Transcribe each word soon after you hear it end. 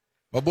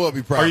My boy will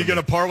be proud. Are you going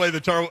to parlay the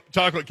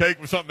chocolate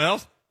cake with something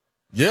else?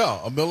 Yeah,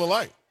 a Miller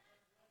Lite.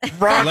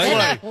 Ron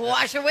Slay.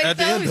 Wash away At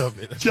the end of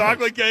it.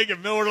 Chocolate cake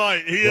and Miller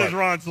Lite. He is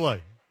Ron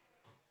Slay.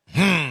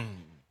 And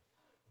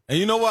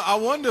you know what? I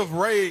wonder if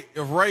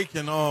Ray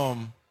can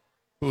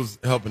who's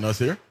helping us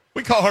here?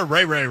 We call her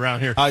Ray Ray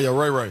around here. Oh yeah,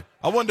 Ray.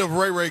 I wonder if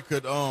Ray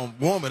could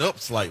warm it up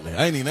slightly.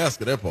 I ain't even ask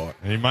her that part.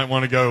 And you might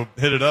want to go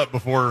hit it up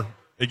before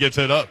it gets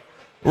hit up.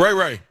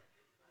 Ray,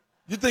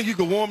 you think you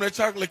could warm that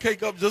chocolate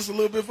cake up just a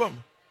little bit for me?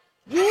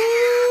 Woo!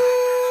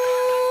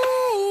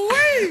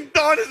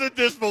 Dawn is in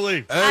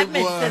disbelief. Hey, I'm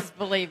in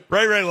disbelief.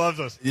 Ray loves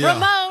us. Yeah.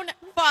 Ramon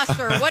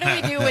Foster, what do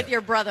we do with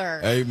your brother?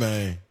 Hey,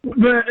 man.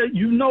 Man,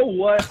 you know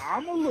what?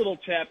 I'm a little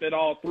tapped at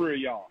all three of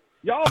y'all.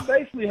 Y'all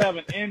basically have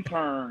an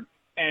intern,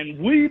 and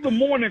we, the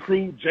morning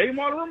crew,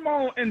 JMart,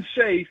 Ramon, and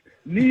Chase,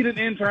 need an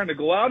intern to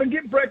go out and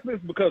get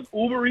breakfast because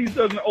Uber Eats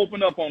doesn't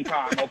open up on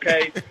time,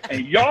 okay?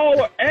 And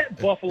y'all are at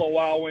Buffalo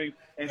Wild Wings,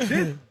 and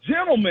this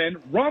gentleman,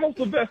 Ronald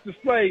Sylvester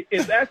Slay,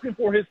 is asking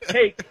for his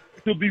cake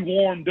to be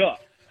warmed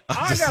up.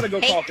 I got to go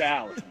talk to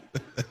Allison.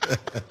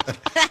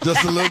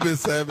 Just a little bit,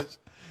 Savage.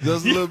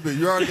 Just a little bit.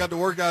 You already got the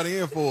workout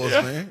in for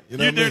us, man. You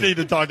know do need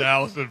to talk to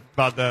Allison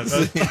about that.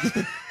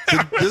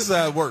 This is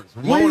how it works.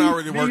 Ramon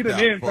already worked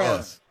out for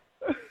us.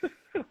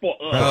 For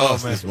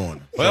us this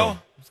morning. Well, so,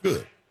 it's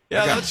good.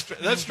 Yeah,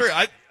 that's true.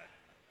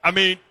 I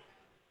mean,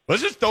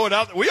 let's just throw it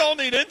out there. We all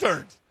need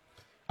interns.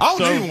 I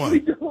don't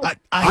need one.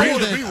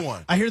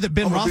 I hear that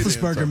Ben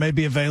Roethlisberger may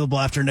be available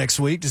after next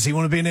week. Does he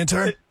want to be an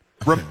intern?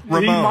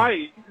 Ramon, he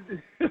might.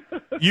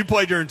 You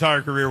played your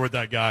entire career with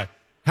that guy.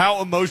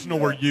 How emotional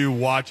were you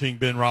watching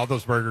Ben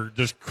Roethlisberger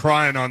just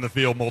crying on the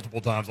field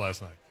multiple times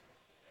last night?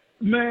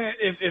 Man,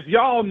 if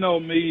y'all know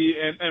me,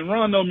 and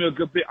Ron know me a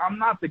good bit, I'm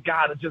not the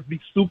guy to just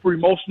be super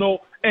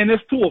emotional, and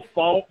it's to a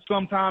fault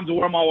sometimes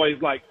where I'm always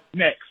like,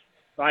 next.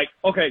 Like,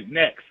 okay,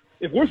 next.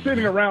 If we're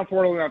sitting around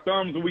twirling our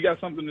thumbs and we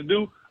got something to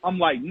do, I'm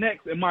like,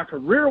 next. And my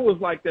career was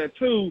like that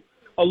too,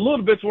 a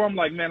little bit where I'm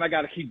like, man, I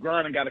got to keep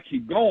grinding, got to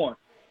keep going.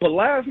 But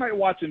last night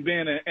watching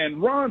Ben,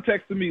 and Ron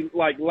texted me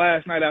like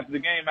last night after the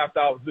game after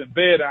I was in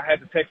bed. I had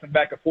to text him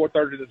back at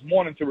 4:30 this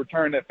morning to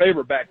return that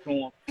favor back to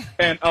him.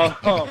 And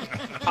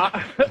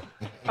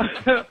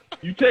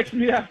you text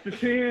me after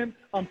 10,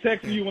 I'm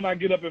texting you when I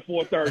get up at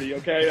 4:30,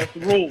 okay? That's the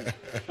rule.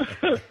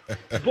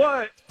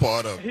 But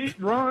part of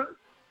Ron,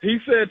 he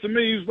said to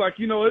me, he was like,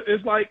 you know,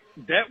 it's like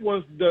that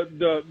was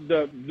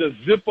the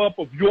zip up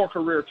of your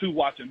career too,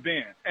 watching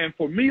Ben. And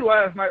for me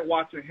last night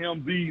watching him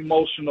be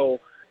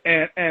emotional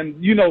and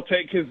you know,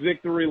 take his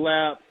victory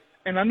lap.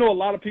 And I know a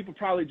lot of people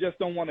probably just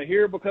don't want to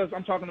hear because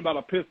I'm talking about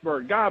a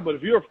Pittsburgh guy, but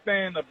if you're a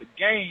fan of the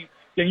game,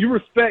 then you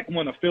respect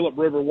when a Phillip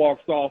Rivers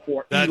walks off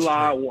or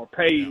Eli or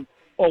Payne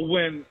or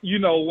when, you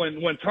know,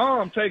 when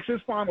Tom takes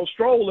his final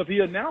stroll, if he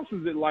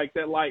announces it like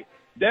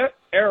that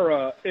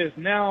era is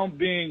now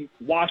being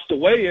washed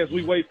away as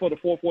we wait for the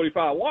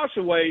 445 wash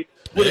away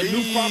with a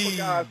new crop of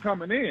guys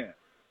coming in.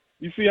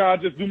 You see how I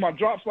just do my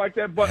drops like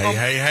that? But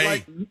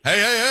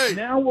hey.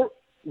 Now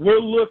we're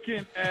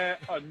looking at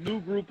a new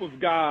group of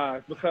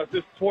guys because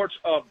this torch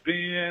of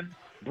Ben,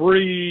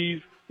 Breeze,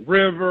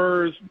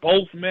 Rivers,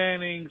 both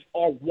Mannings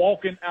are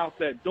walking out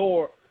that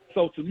door.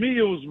 So to me,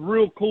 it was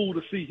real cool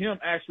to see him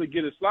actually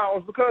get his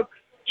flowers because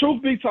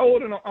truth be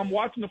told, and I'm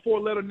watching the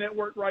 4-letter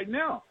network right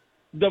now,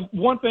 the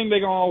one thing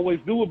they're going to always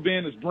do with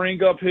Ben is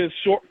bring up his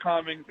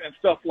shortcomings and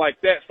stuff like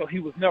that. So he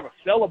was never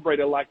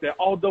celebrated like that.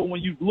 Although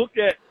when you look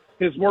at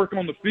his work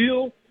on the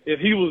field, if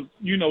he was,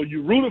 you know,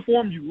 you rooted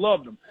for him, you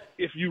loved him.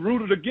 If you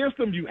rooted against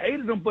him, you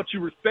hated him, but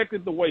you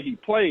respected the way he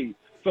played.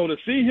 So to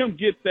see him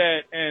get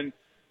that, and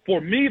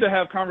for me to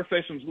have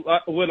conversations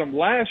with him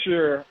last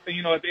year,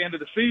 you know, at the end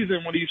of the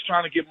season when he's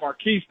trying to get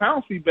Marquise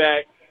Pouncey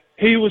back,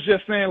 he was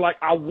just saying, like,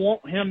 I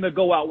want him to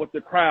go out with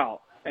the crowd.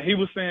 And he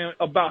was saying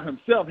about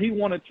himself, he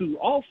wanted to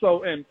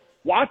also, and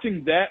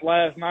watching that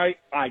last night,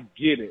 I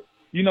get it.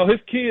 You know, his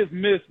kids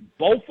missed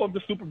both of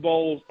the Super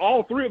Bowls,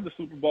 all three of the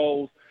Super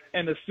Bowls,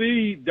 and to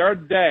see their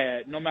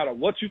dad, no matter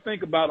what you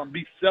think about him,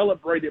 be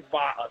celebrated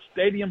by a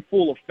stadium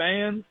full of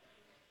fans,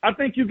 I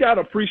think you got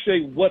to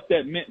appreciate what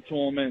that meant to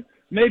him. And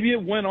maybe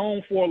it went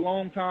on for a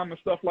long time and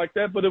stuff like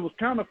that, but it was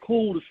kind of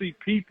cool to see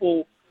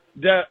people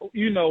that,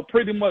 you know,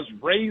 pretty much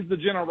raised the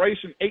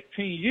generation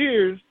 18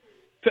 years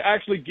to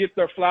actually get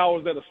their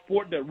flowers at a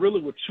sport that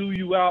really would chew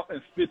you up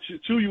and spit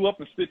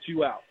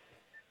you out.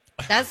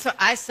 That's what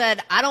I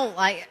said.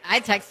 I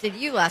texted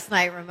you last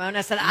night, Ramon.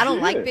 I said, I don't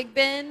like Big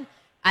Ben.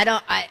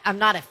 I'm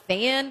not a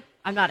fan.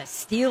 I'm not a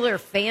Steeler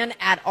fan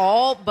at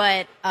all,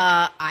 but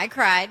I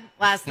cried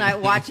last night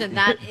watching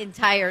that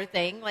entire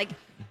thing. Like,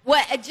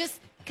 what? Just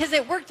because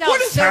it worked out.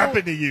 What has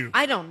happened to you?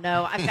 I don't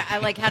know. I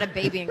like had a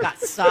baby and got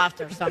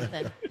soft or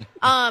something.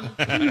 But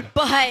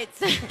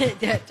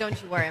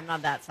don't you worry, I'm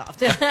not that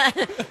soft.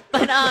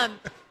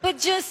 But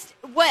just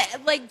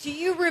what? Like, do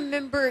you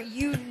remember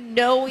you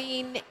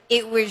knowing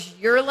it was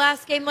your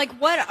last game? Like,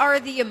 what are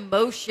the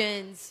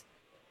emotions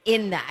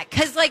in that?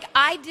 Because like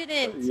I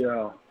didn't.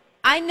 Yeah.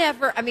 I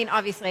mean,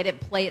 obviously I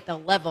didn't play at the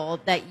level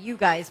that you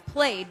guys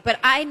played, but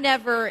I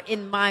never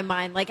in my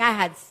mind, like I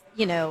had,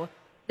 you know,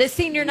 the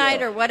senior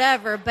night or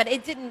whatever, but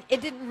it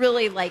didn't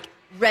really like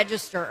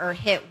register or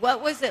hit.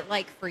 What was it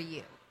like for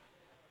you?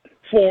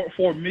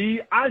 For me,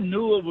 I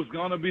knew it was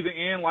going to be the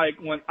end. Like,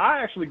 when I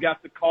actually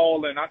got the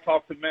call and I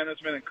talked to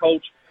management and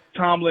Coach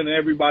Tomlin and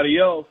everybody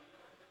else,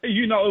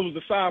 you know, it was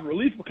a sigh of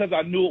relief because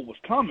I knew it was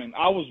coming.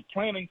 I was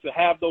planning to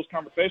have those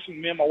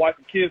conversations. Me and my wife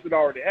and kids had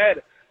already had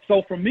it.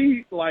 So for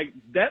me, like,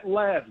 that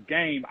last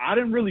game, I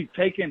didn't really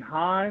take in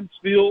Heinz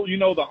field, you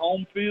know, the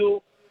home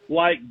field,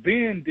 like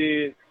Ben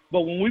did.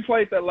 But when we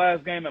played that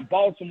last game in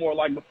Baltimore,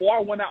 like, before I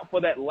went out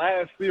for that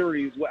last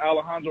series with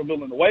Alejandro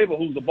Villanueva,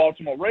 who's the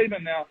Baltimore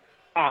Raven now,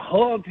 I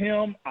hugged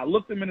him. I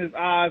looked him in his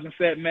eyes and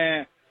said,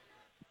 man,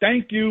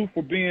 thank you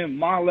for being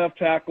my left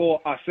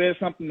tackle. I said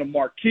something to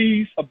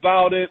Marquise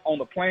about it on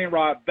the plane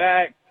ride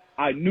back.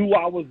 I knew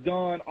I was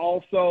done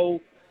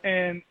also.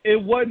 And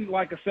it wasn't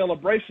like a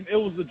celebration. It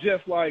was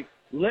just like,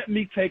 let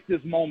me take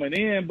this moment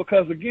in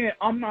because, again,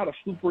 I'm not a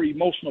super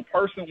emotional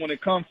person when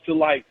it comes to,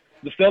 like,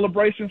 the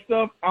celebration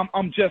stuff.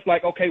 I'm just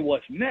like, okay,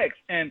 what's next?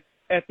 And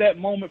at that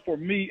moment for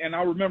me, and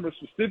I remember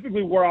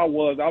specifically where I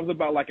was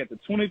about like at the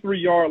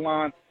 23-yard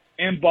line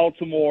in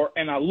Baltimore,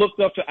 and I looked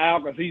up to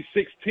Al because he's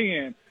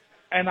 6'10",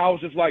 and I was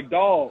just like,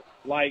 dog,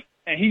 like,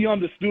 and he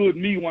understood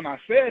me when I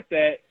said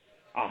that.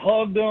 I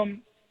hugged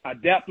him, I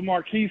dapped the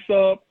Marquise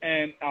up,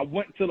 and I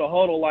went to the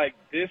huddle like,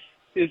 this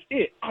is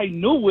it. I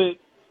knew it,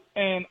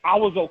 and I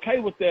was okay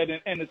with that.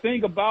 And the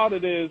thing about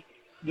it is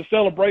the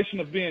celebration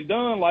of being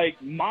done,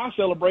 like, my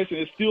celebration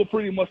is still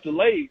pretty much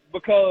delayed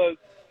because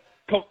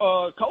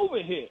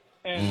COVID hit.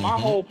 And my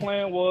whole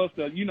plan was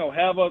to, you know,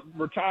 have a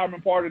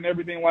retirement party and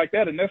everything like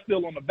that. And that's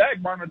still on the back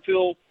burner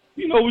until,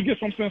 you know, we get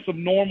some sense of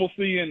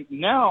normalcy. And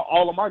now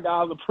all of my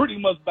guys are pretty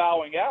much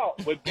bowing out,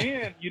 but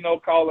then, you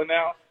know, calling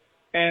out.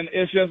 And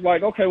it's just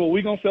like, okay, well,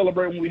 we're going to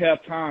celebrate when we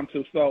have time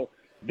to. So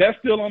that's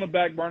still on the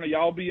back burner.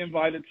 Y'all be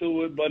invited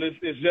to it. But it's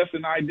just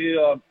an idea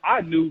of, I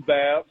knew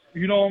Babs.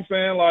 You know what I'm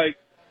saying? Like,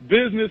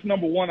 business,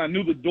 number one, I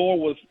knew the door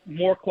was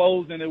more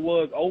closed than it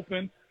was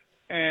open.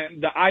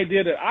 And the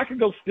idea that I could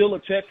go steal a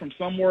check from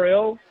somewhere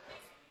else,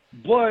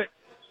 but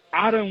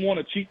I didn't want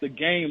to cheat the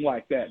game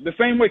like that. The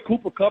same way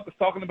Cooper Kupp is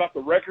talking about the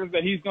records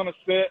that he's going to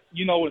set,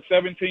 you know, in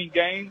 17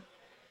 games.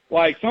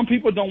 Like, some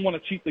people don't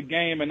want to cheat the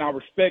game, and I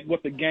respect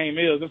what the game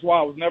is. That's why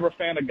I was never a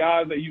fan of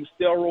guys that use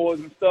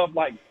steroids and stuff.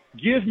 Like,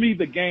 give me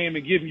the game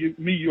and give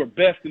me your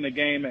best in the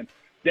game, and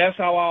that's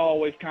how I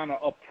always kind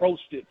of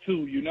approached it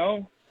too, you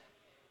know?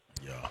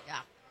 Yeah,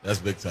 that's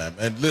big time.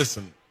 And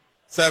listen,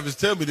 Savage,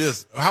 tell me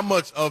this. How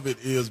much of it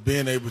is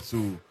being able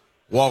to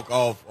walk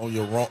off on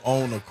your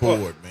own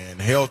accord, man,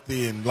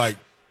 healthy, and, like,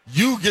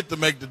 you get to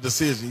make the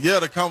decision. Yeah,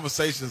 the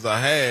conversations I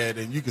had,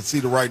 and you can see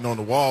the writing on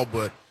the wall,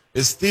 but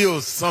it's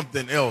still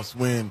something else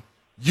when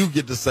you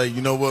get to say,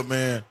 you know what,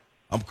 man,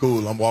 I'm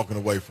cool. I'm walking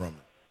away from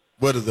it.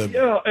 What does that mean?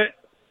 Yeah,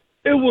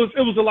 it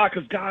was a lot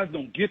because guys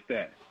don't get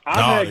that.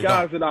 I've had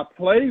guys that I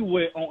play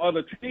with on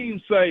other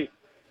teams say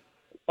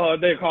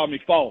they call me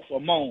false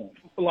or moan.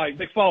 Like,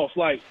 they false.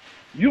 Like,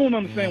 you don't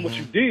understand what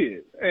you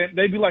did. And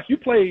they'd be like, you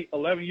played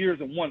 11 years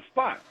in one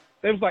spot.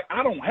 They was like,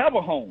 I don't have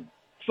a home.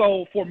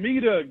 So for me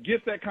to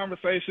get that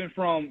conversation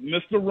from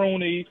Mr.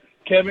 Rooney,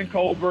 Kevin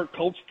Colbert,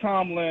 Coach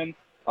Tomlin,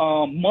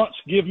 Munch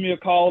give me a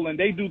call, and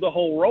they do the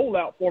whole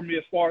rollout for me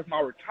as far as my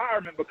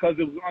retirement because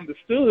it was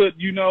understood,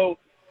 you know,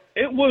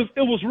 it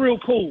was real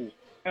cool.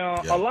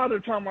 A lot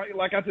of the time,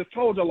 like I just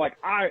told you, like,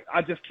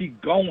 I just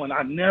keep going.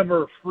 I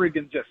never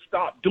friggin' just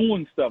stop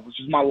doing stuff, which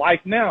is my life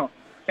now.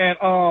 And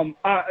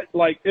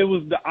it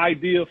was the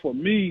idea for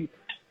me,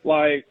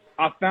 like,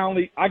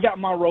 I got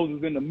my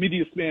roses in the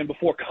media spin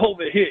before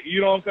COVID hit.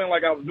 You know what I'm saying?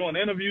 Like, I was doing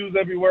interviews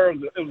everywhere. It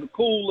was a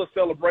cool little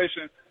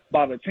celebration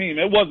by the team.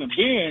 It wasn't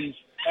Ben's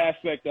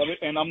aspect of it,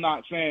 and I'm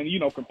not saying, you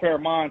know, compare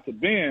mine to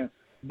Ben,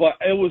 but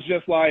it was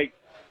just like,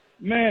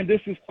 man, this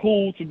is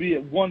cool to be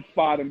at one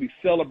spot and be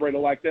celebrated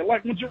like that.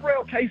 Like when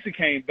Jarrell Casey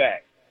came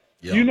back,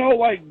 you know,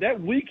 like that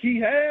week he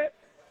had,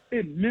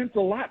 it meant a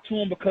lot to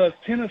him because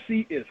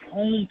Tennessee is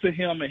home to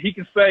him, and he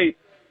can say,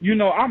 you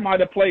know, I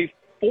might have played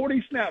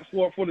 40 snaps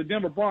for the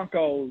Denver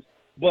Broncos,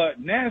 but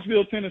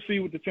Nashville, Tennessee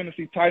with the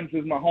Tennessee Titans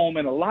is my home,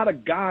 and a lot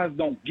of guys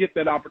don't get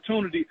that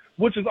opportunity,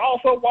 which is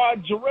also why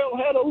Jarrell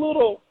had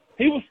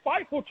he was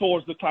spiteful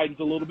towards the Titans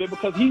a little bit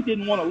because he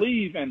didn't want to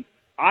leave, and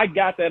I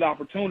got that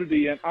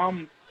opportunity, and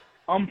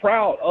I'm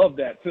proud of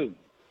that too.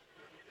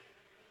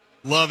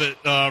 Love it,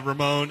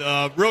 Ramon.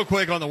 Real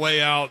quick on the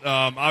way out,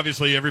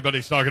 obviously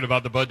everybody's talking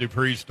about the Bud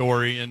Dupree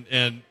story,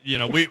 and you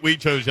know, we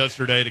chose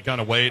yesterday to kind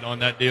of wait on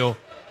that deal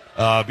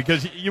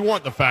because you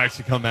want the facts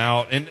to come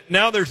out. And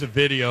now there's a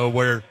video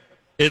where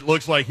it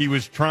looks like he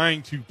was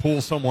trying to pull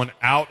someone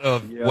out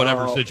of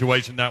whatever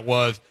situation that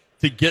was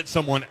to get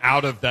someone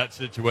out of that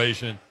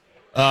situation.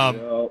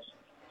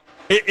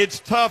 It's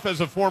tough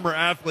as a former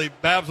athlete.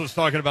 Babs was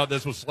talking about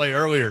this with Slay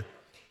earlier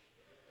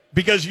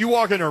because you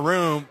walk in a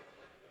room,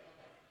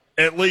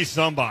 at least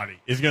somebody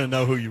is going to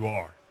know who you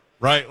are,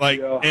 right?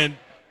 Like, and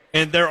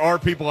there are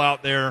people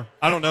out there.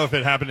 I don't know if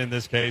it happened in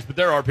this case, but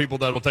there are people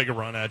that will take a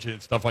run at you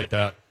and stuff like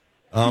that.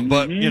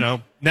 But,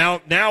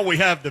 now we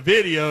have the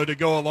video to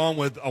go along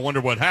with I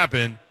wonder what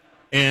happened,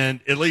 and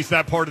at least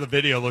that part of the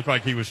video looked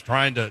like he was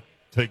trying to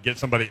get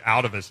somebody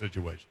out of a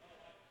situation.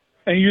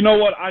 And you know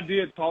what? I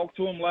did talk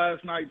to him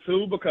last night,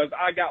 too, because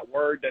I got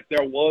word that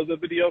there was a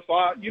video. So,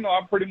 I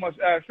pretty much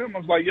asked him. I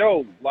was like,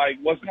 yo, like,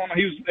 what's going on?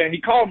 And he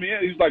called me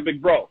in. He was like,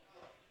 big bro,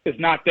 it's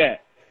not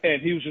that.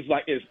 And he was just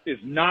like,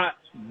 it's not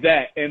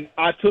that. And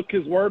I took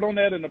his word on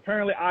that, and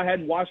apparently I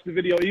hadn't watched the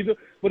video either.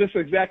 But it's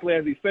exactly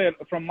as he said.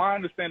 From my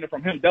understanding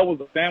from him, that was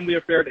a family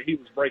affair that he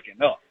was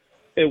breaking up.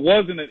 It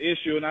wasn't an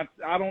issue, and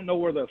I don't know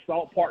where the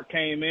assault part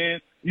came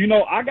in.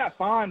 I got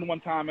fined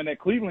one time in that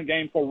Cleveland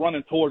game for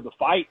running towards the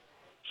fight.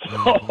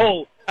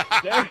 So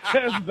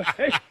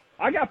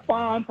I got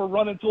fined for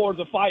running towards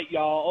a fight,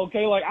 y'all.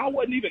 Okay, like I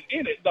wasn't even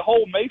in it. The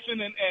whole Mason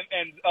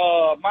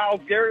and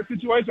Myles Garrett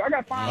situation, I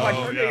got fined like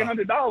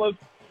 $3,800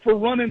 for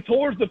running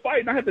towards the fight,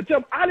 and I had to tell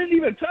him I didn't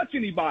even touch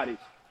anybody.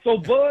 So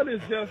Bud is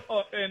just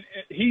and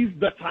he's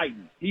the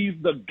Titan. He's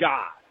the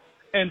guy.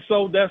 And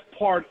so that's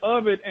part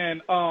of it.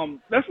 And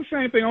that's the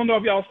same thing. I don't know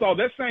if y'all saw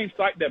that same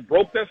site that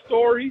broke that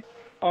story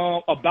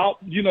about,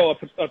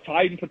 a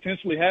Titan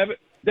potentially have it.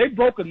 They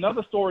broke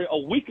another story a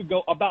week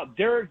ago about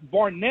Derek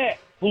Barnett,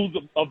 who's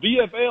a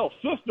VFL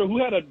sister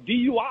who had a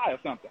DUI or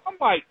something. I'm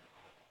like,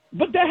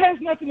 but that has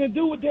nothing to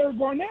do with Derek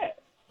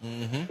Barnett.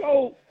 Mm-hmm.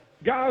 So,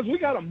 guys, we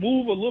got to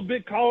move a little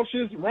bit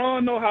cautious.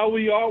 Ron know how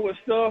we are with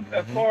stuff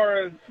as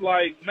far as,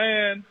 like,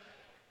 man,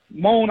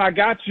 Moan, I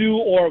got you,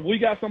 or if we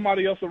got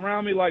somebody else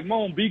around me, like,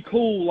 Moan, be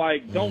cool,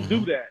 like, don't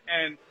do that.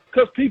 And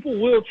because people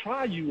will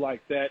try you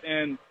like that.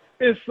 And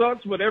it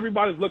sucks, but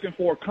everybody's looking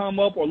for a come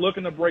up or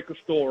looking to break a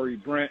story,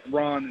 Brent,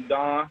 Ron, and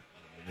Don.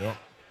 Yep.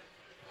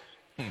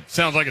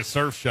 Sounds like a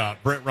surf shop,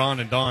 Brent, Ron,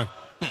 and Don.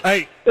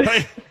 Hey,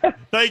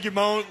 thank you,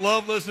 Moan.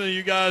 Love listening to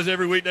you guys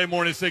every weekday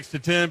morning, 6 to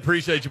 10.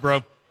 Appreciate you,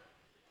 bro.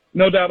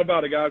 No doubt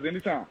about it, guys.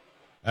 Anytime.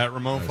 At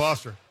Ramon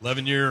Foster,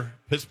 11-year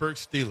Pittsburgh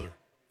Steeler.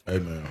 Hey,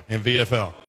 man. And VFL.